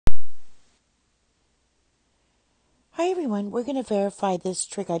Hi everyone, we're going to verify this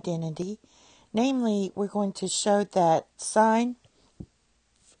trig identity. Namely, we're going to show that sine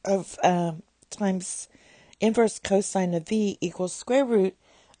of times inverse cosine of v equals square root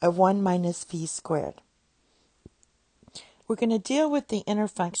of 1 minus v squared. We're going to deal with the inner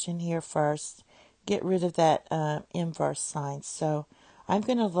function here first, get rid of that inverse sign. So I'm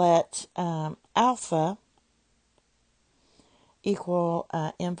going to let alpha equal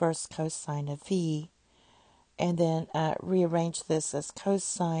inverse cosine of v, and then rearrange this as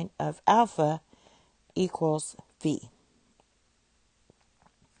cosine of alpha equals v.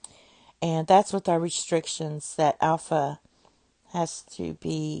 And that's with our restrictions that alpha has to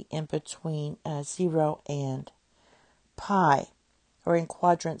be in between 0 and pi, or in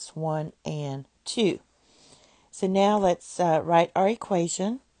quadrants 1 and 2. So now let's write our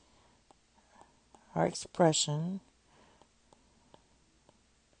equation, our expression,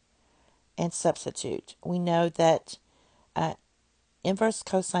 and substitute. We know that inverse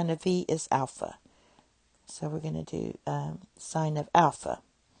cosine of v is alpha. So we're going to do sine of alpha.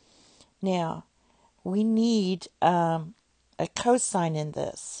 Now, we need a cosine in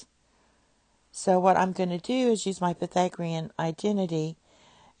this. So what I'm going to do is use my Pythagorean identity.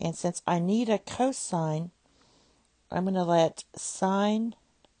 And since I need a cosine, I'm going to let sine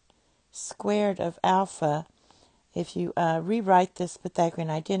squared of alpha, if you rewrite this Pythagorean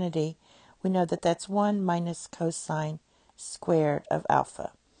identity, we know that that's 1 minus cosine squared of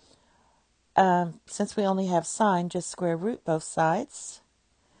alpha. Since we only have sine, just square root both sides.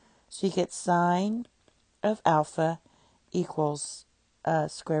 So you get sine of alpha equals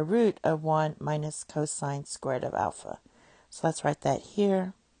square root of 1 minus cosine squared of alpha. So let's write that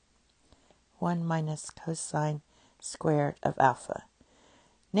here. 1 minus cosine squared of alpha.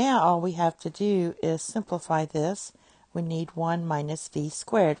 Now all we have to do is simplify this. We need 1 minus v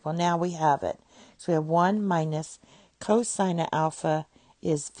squared. Well, now we have it. So we have 1 minus cosine of alpha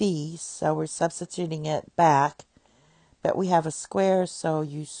is v, so we're substituting it back. But we have a square, so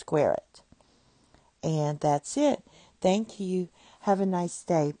you square it. And that's it. Thank you. Have a nice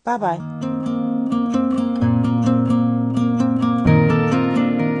day. Bye-bye.